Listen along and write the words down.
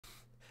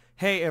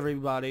Hey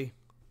everybody,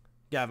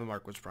 Gavin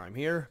Marquis Prime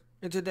here,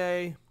 and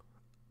today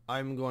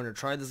I'm going to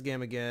try this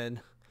game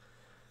again.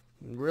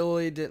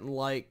 Really didn't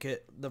like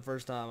it the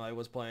first time I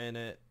was playing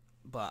it,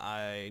 but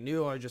I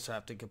knew I just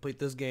have to complete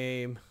this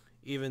game,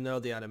 even though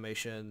the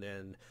animation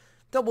and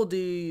Double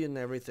D and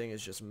everything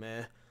is just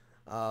meh.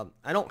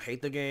 I don't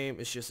hate the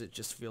game, it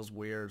just feels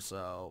weird,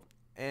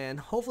 and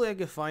hopefully I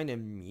can find a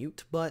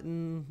mute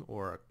button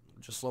or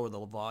just lower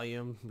the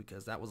volume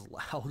because that was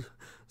loud.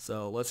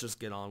 So let's just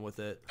get on with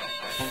it.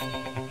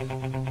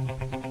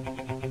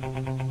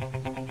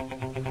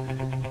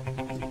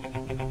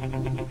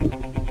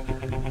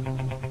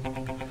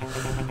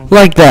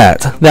 Like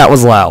that. That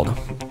was loud.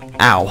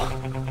 Ow.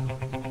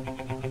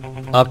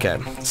 Okay,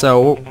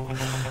 so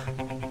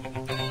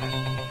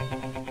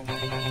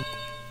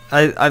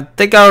I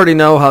think I already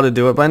know how to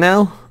do it by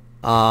now.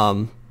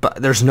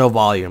 But there's no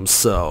volume,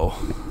 so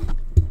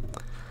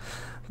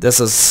this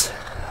is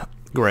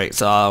great.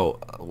 So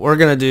we're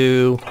gonna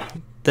do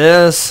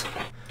this.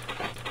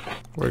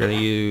 We're gonna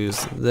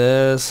use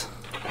this.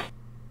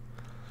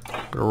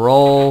 Gonna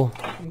roll,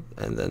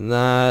 and then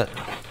that,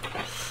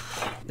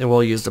 and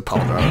we'll use the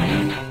powder.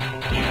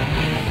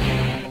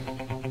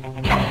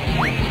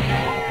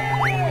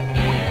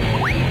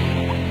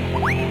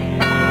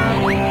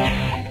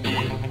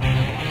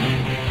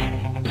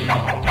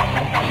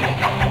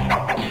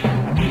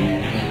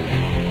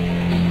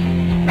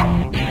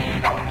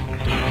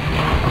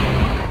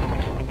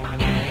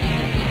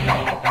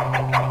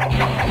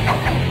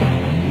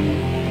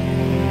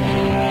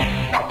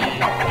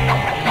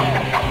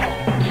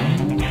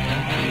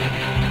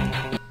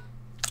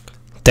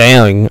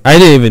 Dang, I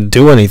didn't even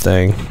do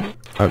anything.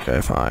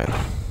 Okay, fine.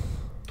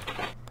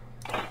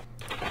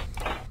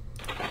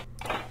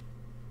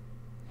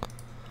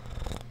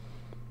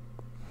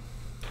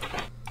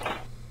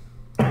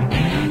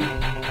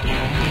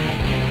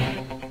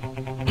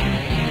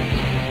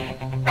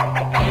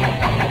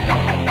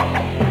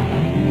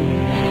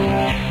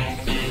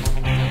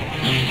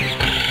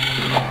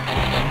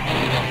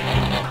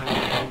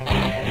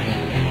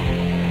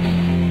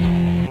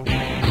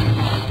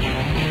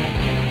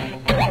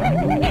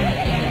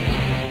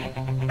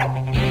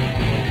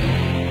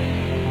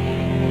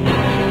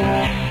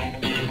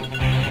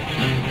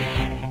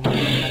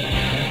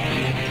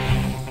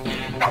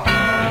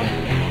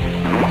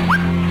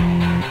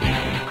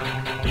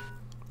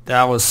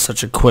 That was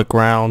such a quick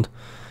round.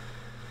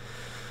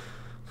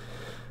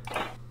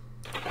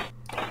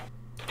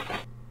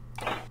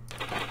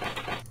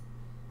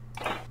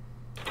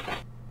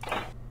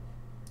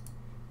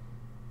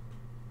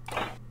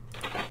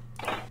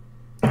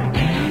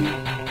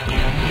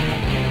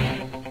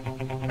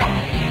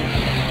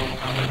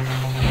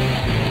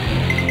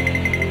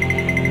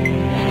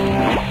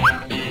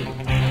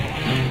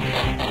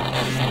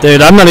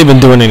 Dude, I'm not even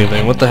doing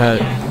anything. What the heck?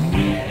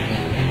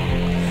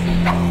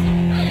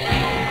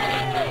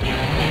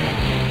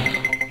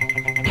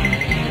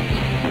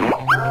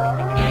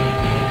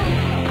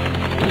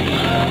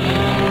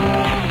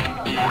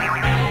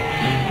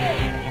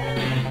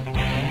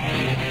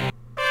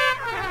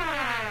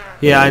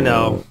 Yeah, I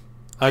know.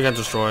 I got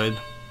destroyed.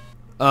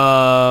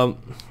 No,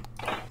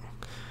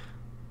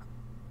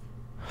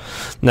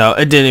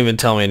 it didn't even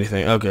tell me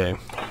anything. Okay.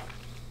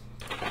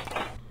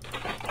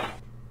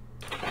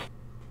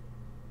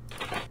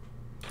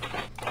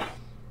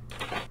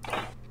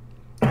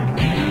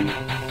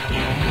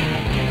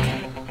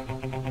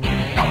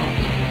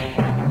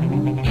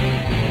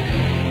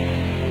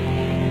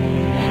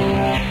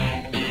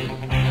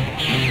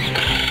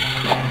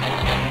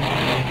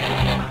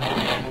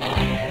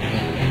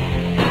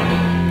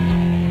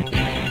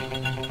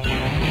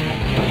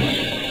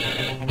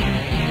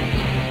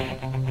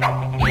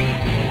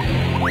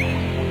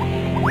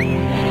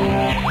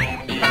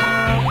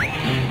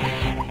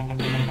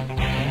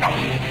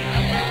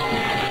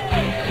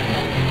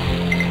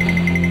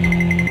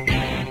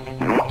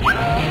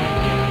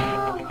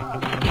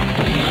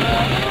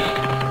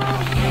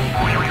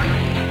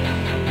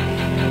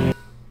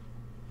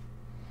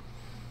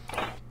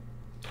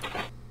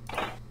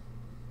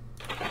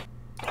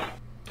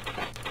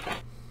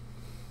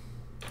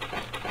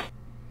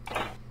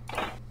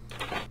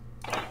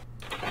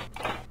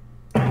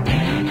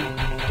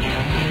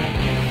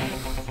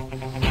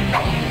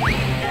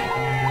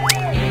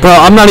 Bro,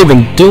 I'm not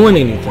even doing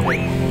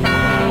anything.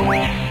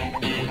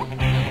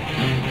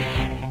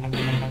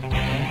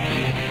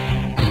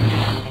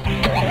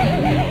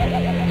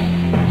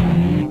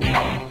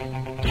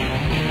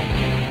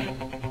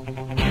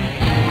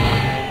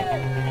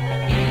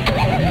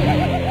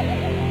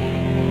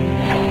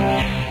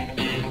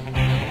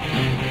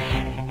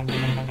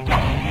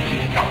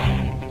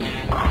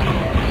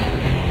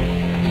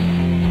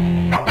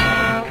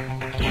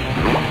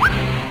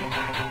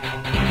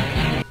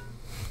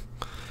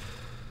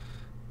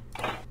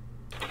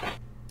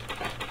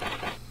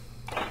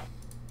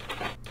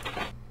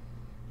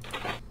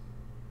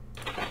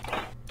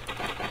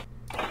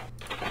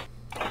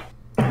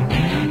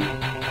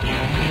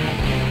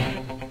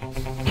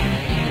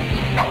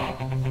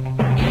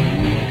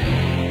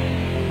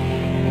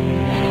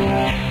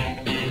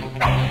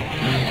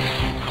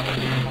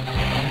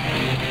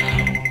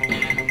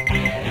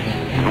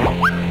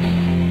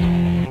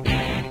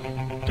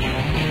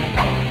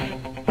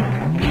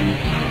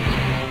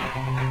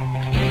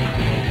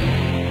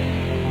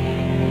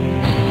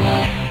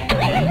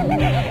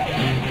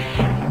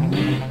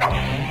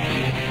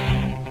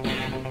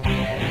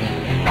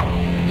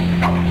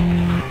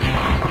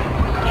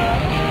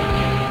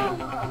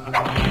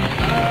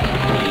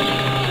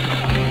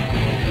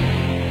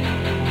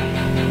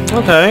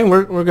 Okay,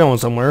 we're going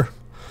somewhere.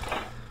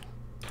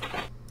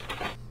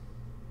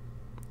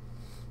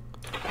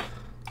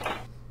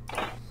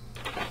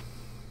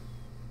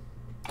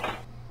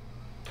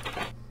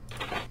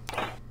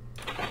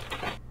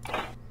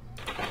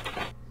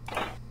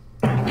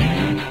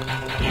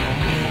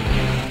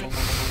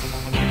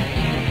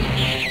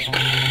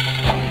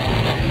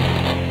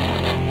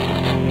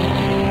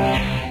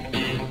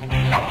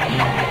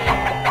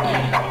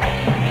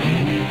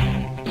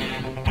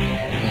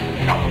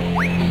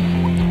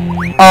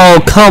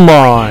 Oh, come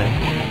on.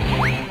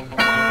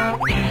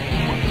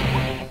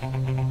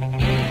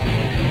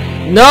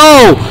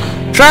 No!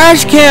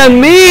 Trash can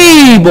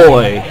me,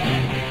 boy!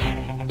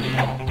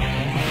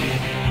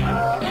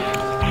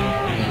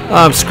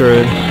 I'm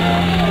screwed.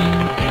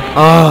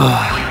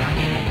 Ah.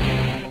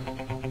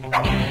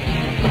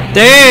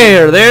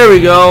 There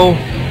we go.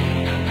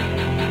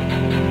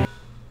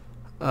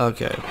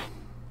 Okay.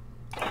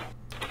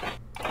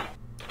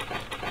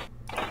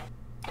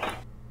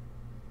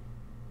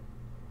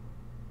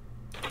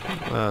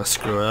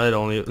 Screw it. I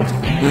don't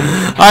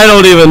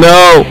even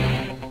know.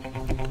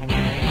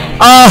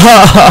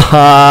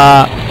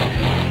 Ah!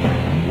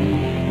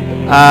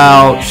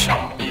 Ouch.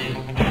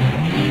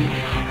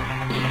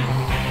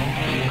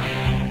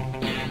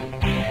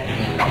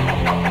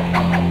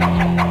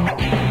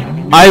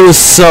 I was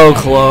so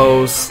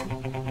close.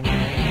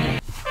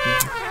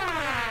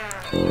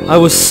 I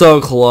was so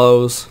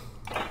close.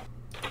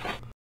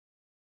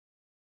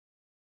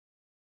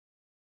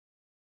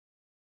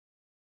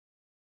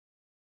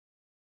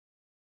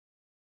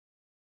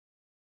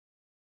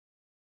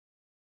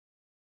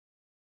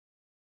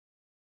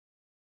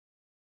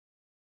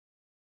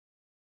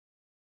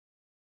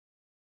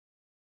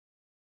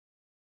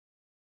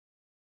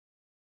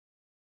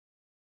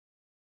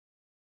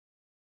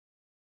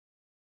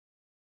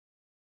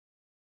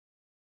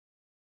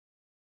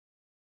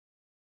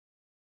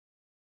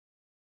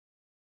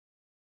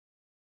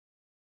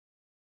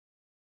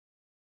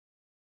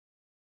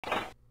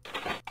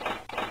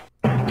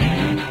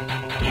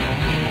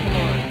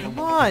 Come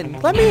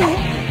on, let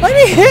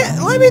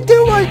me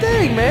do my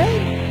thing, man.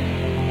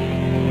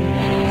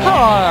 Come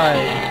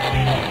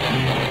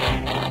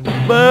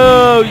on.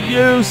 Boo,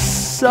 you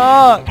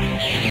suck.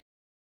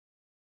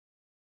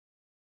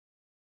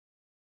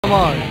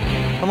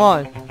 Come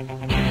on.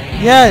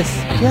 Yes.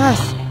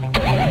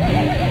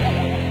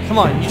 Come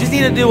on, you just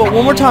need to do it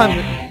one more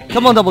time.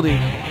 Come on, Double D.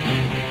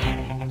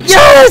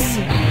 Yes!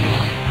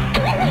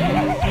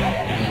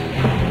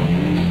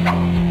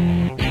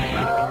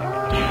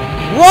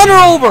 Run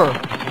her over!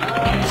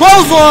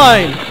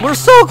 Clothesline! We're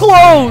so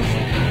close!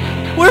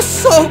 We're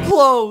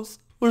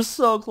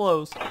so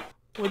close!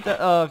 With that,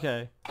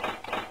 okay.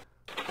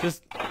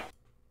 Just...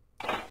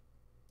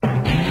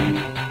 Come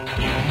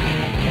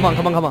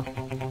on.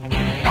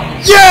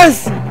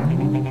 Yes!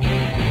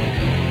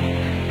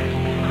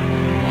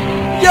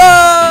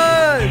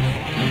 Yes!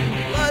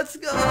 Let's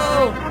go!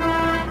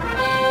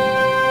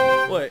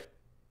 Wait.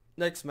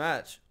 Next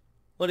match?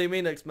 What do you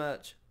mean next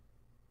match?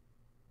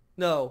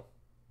 No.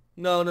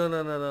 No.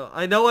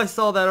 I know I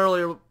saw that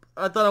earlier.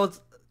 I thought I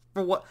was...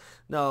 For what?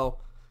 No.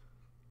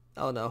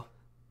 Oh, no.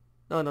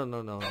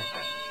 No.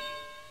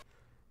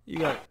 You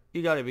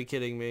gotta be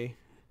kidding me.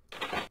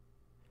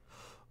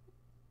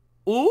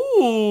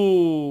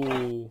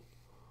 Ooh,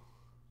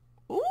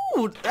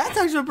 that's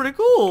actually pretty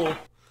cool.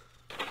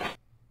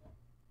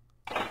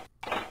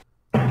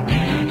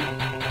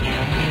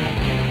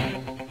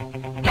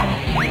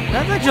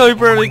 That's actually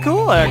pretty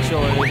cool,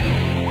 actually.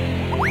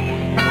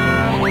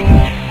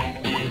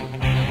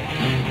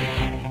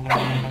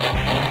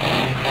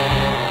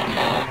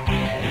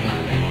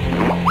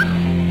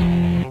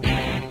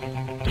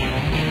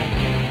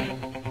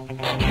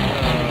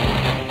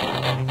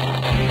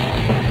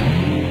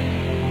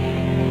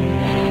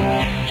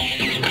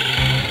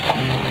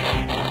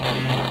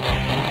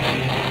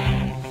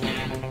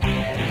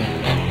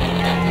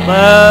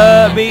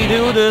 Let me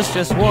do this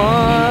just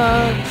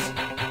once.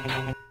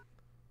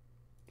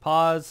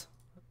 Pause.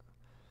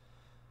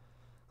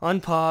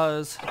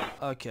 Unpause.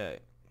 Okay.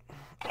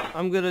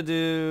 I'm gonna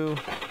do...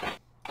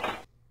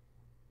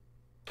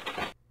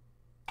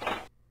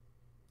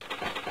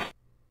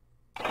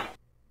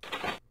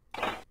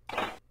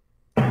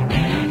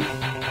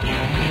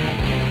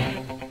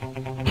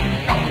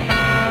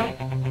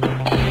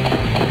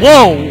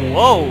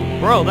 Whoa,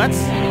 bro,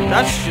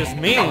 that's just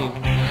mean.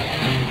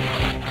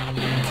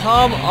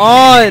 Come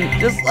on,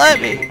 just let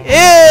me.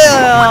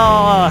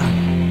 Yeah.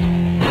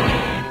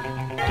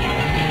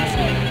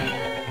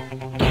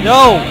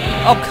 No.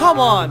 Oh, come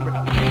on.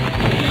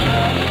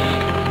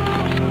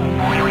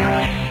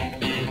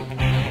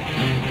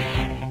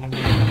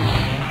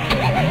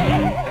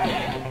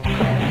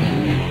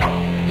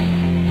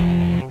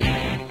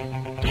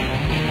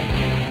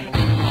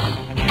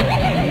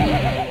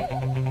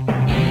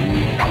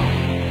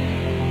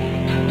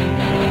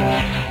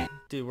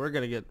 Dude, we're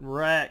gonna get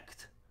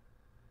wrecked.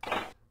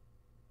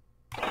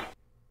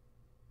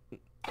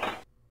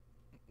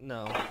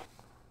 No.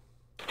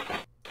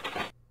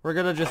 We're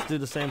gonna just do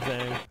the same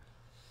thing.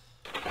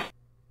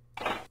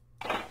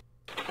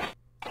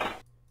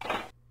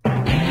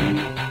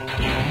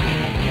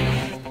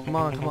 Come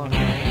on, come on, come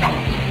on.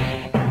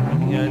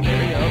 Yeah, there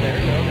we go, there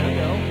we go, there we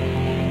go.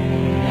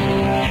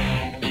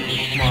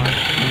 Come on.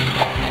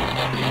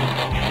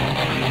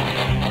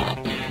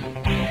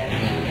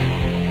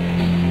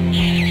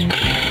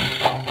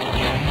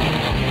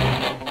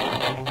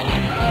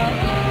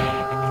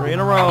 Three in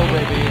a row,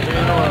 baby. 3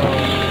 in a row.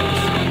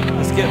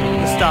 Let's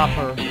stop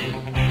her.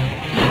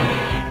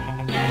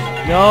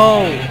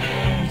 No!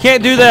 You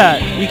can't do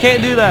that! You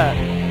can't do that!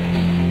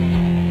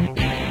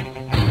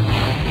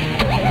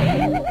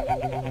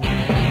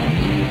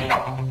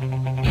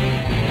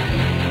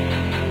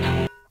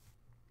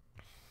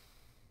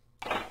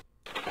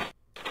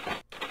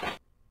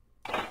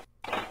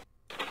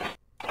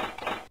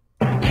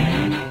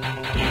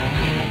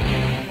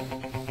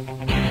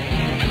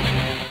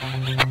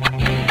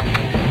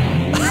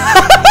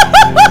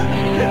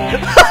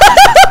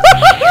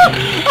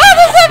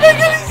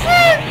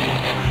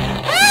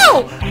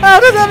 How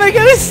does that make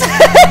any sense?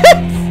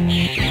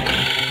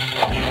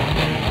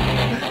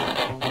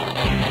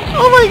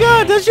 Oh my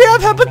god, does she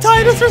have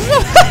hepatitis or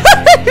something?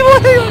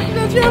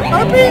 Does she have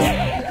herpes?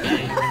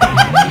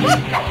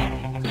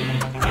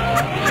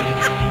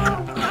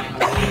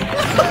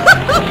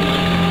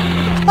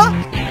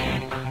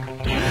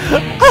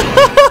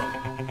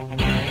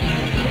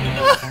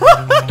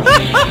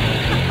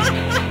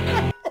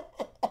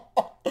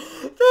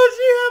 Does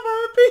she have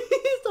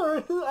herpes or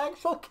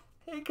actual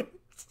cake?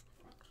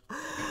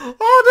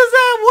 How does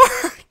that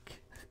work?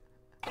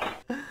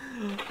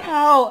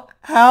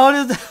 How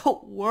does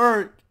that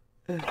work?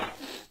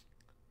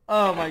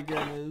 Oh my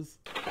goodness.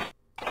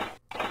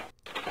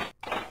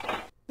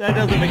 That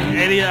doesn't make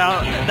any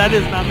that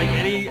does not make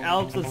any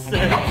ounce of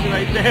sense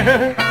right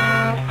there.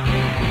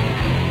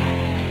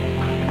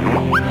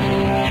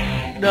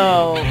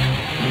 No.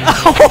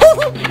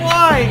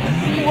 Why?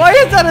 Why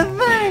is that a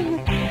thing?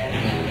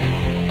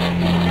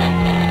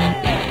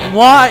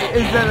 Why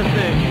is that a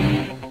thing?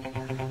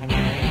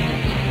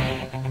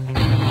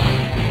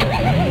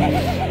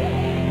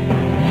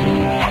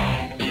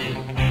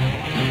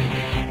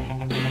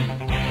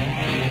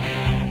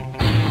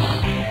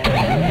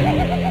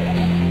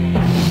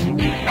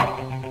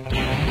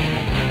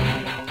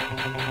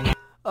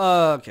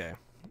 Okay.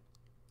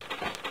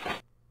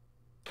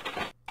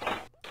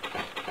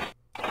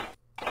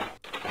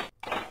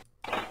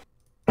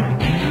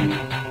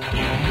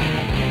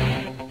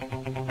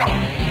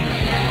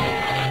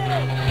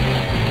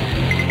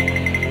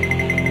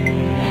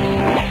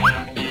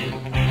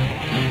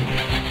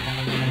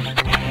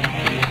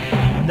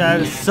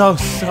 That is so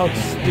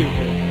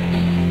stupid.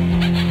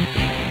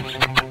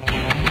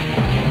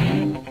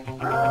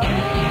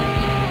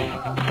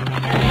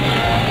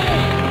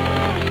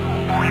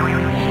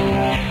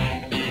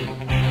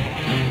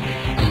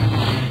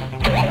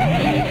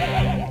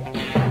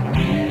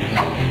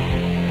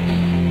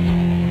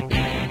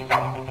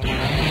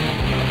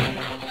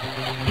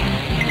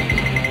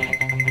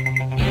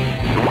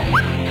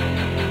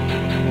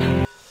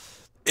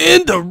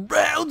 In the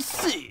round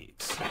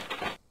 6.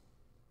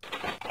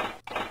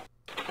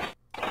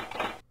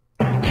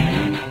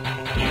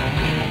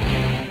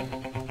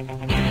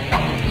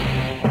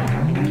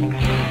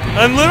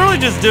 I'm literally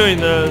just doing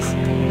this.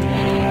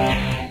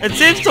 It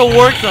seems to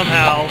work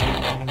somehow.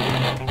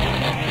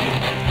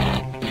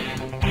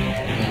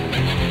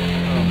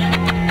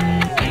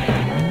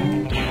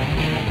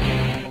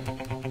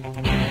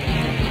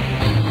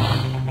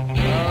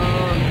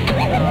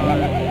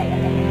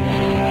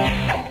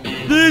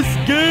 This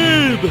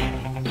game!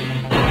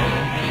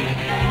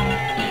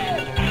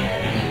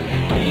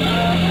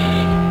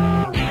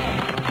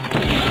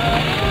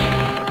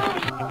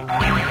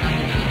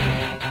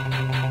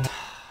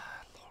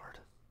 Lord.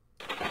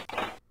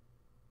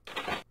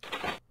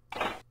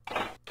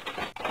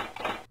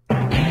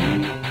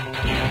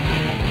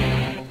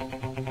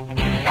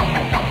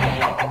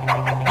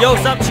 Yo,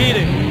 stop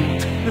cheating!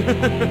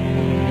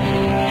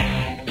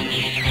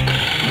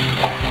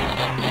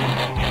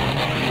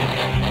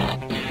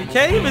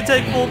 Can't even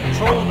take full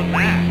control of the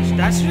match.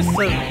 That's just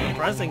a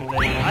depressing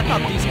thing. I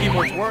thought these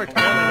keyboards worked,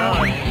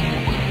 apparently not.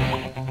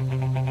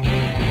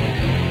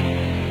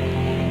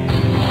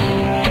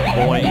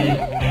 Boy.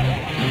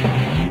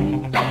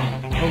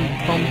 Pum,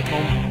 pum,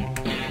 pum.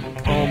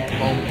 Pum,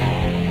 pum, pum.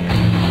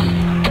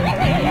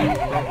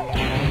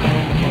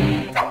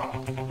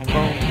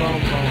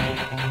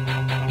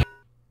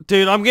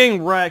 Dude, I'm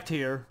getting wrecked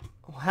here.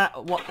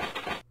 What?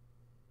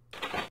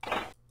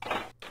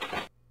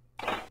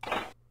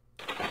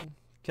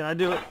 Can I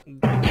do it?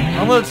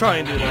 I'm gonna try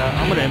and do that.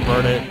 I'm gonna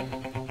invert it.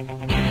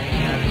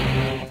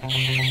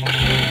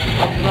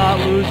 I'm not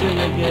losing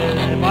again.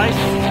 If I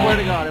swear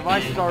to God, if I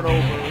start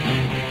over.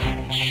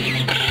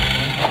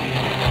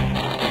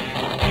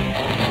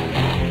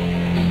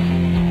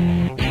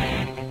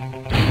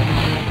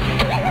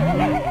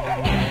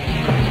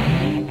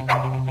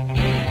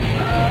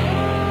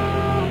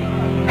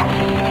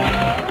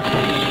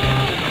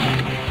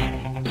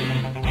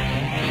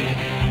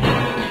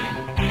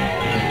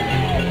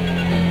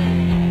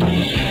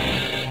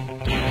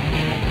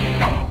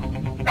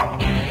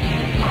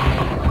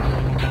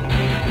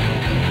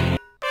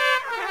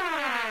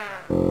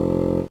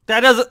 That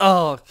doesn't.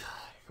 Oh,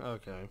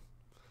 okay.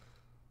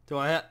 Do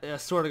I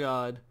swear to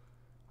God.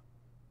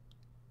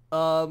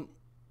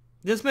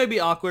 This may be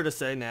awkward to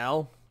say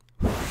now,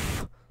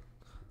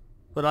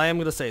 but I am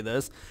gonna say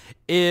this.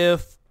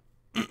 If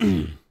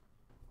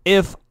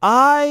if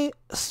I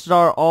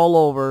start all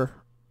over,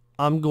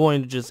 I'm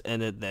going to just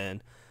end it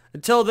then.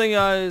 Until then,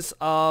 guys,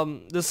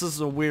 this is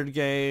a weird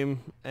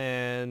game,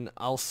 and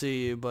I'll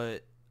see you,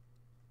 but,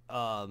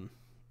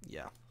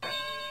 yeah.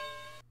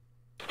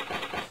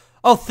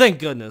 Oh, thank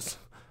goodness.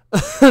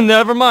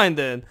 Never mind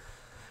then.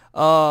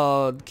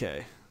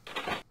 Okay.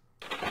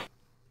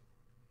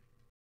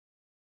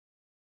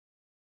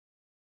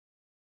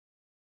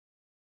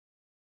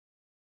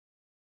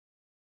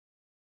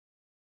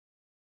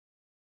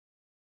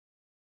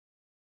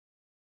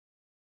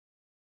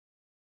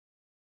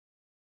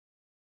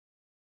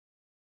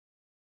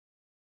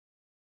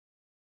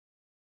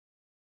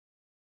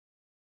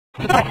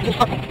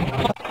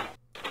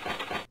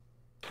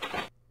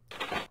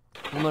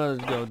 I'm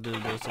gonna go do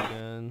this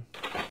again.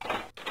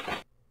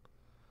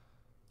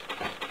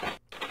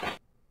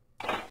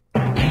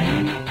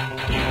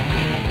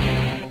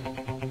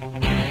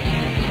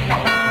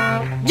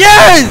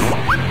 Yes!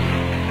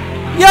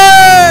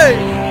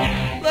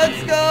 Yes!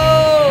 Let's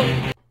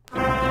go!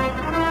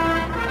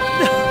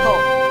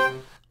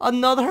 No!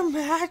 Another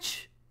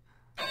match?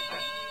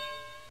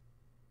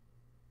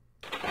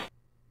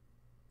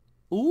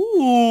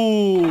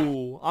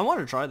 Ooh! I want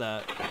to try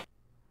that.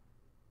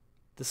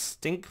 The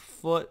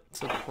Stinkfoot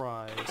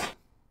surprise.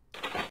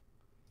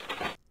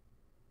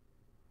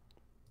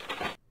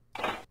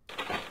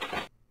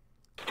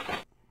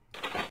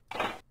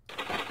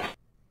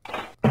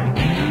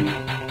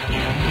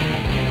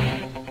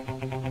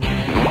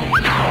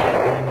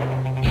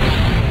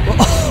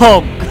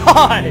 Oh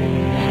God!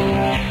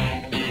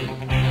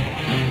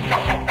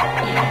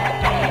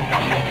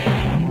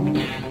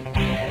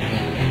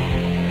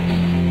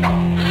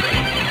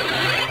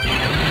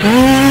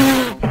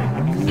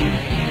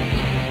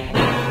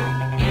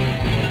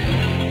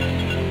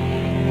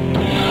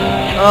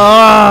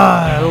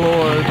 Ah,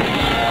 Lord.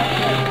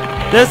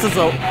 This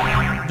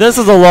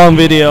is a long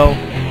video.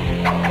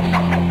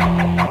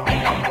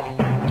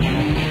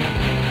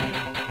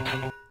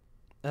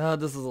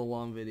 This is a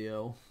long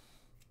video.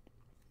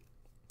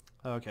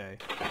 Okay.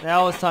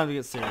 Now it's time to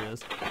get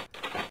serious.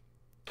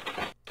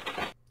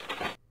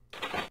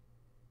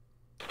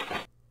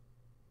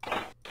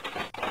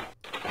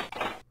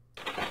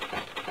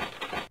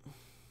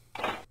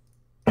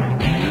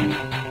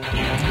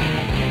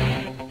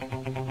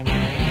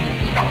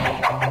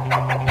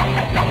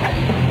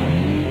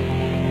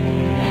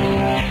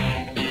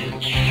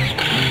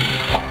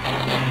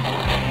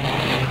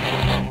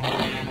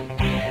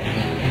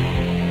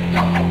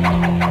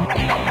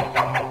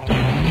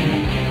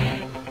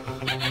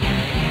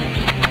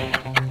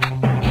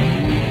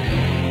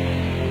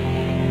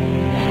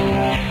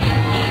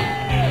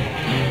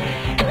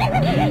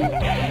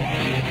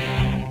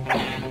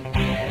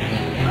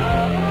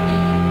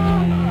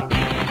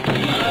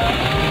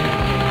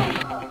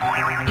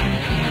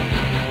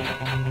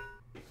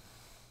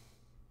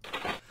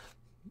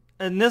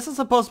 And this is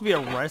supposed to be a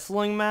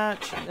wrestling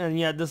match, and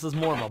yet this is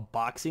more of a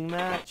boxing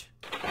match.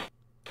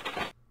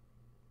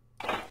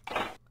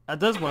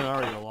 At this point, I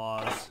already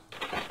lost.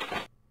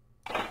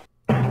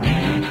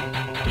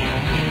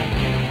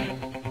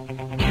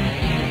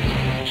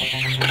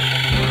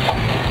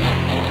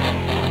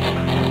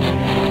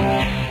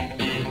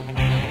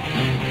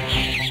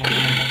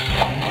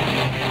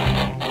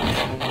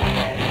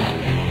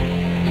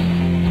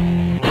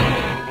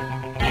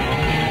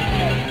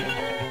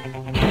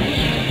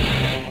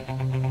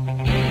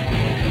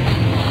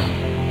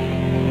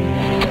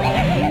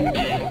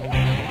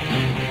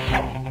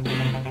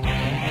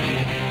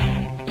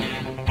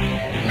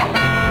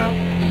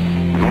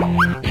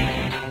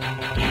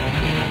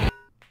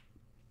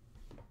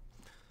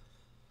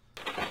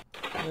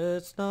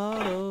 It's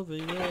not over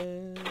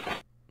yet.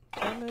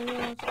 Tell me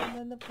what's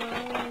in the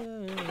fire.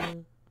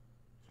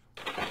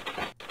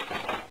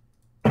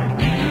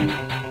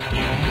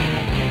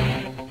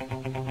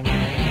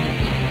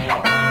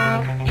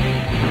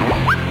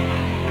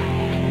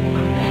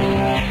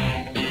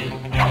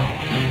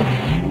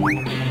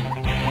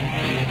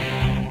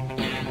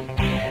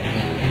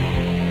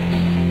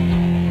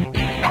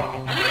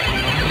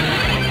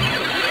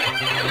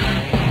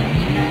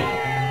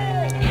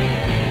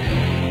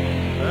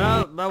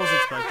 That was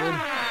expected.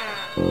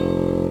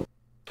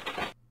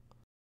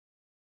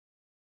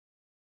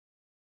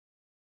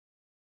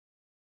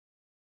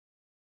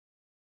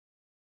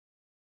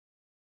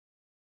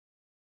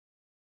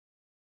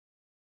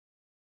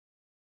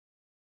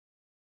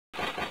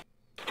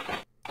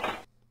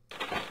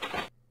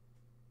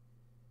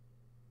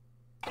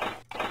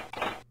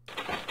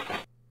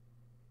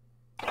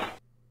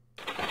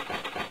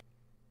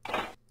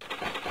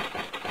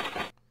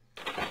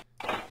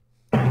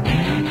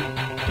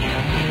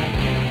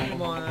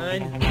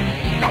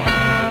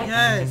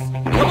 Yes!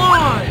 Come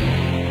on!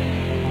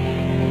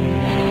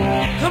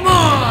 Come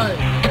on!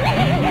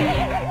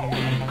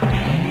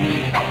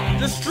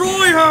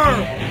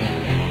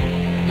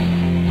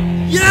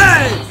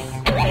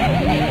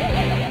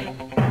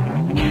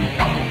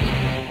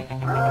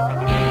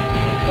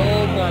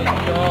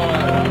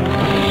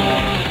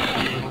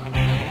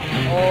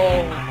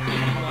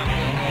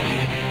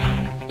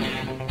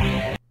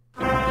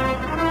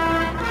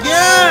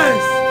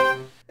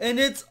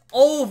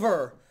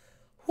 silver.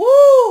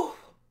 Woo!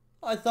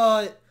 I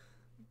thought,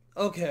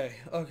 okay.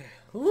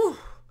 Woo.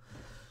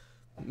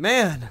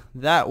 Man,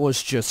 that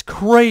was just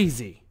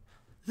crazy.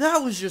 That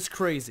was just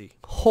crazy.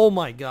 Oh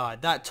my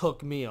god, that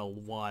took me a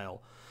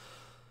while.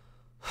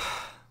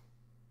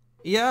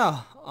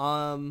 Yeah,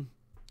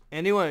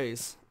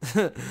 anyways,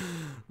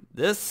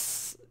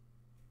 this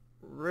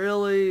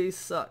really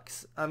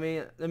sucks. I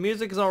mean, the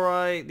music is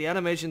alright, the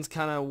animation's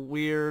kind of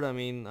weird. I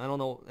mean, I don't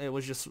know, it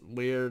was just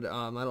weird.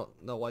 I don't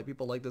know why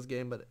people like this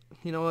game, but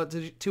you know what,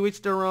 to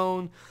each their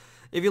own.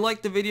 If you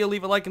liked the video,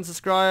 leave a like and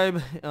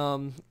subscribe.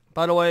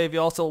 By the way, if you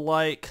also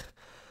like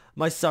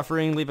my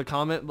suffering, leave a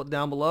comment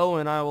down below,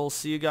 and I will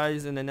see you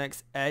guys in the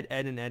next Ed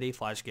and Eddy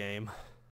Flash game.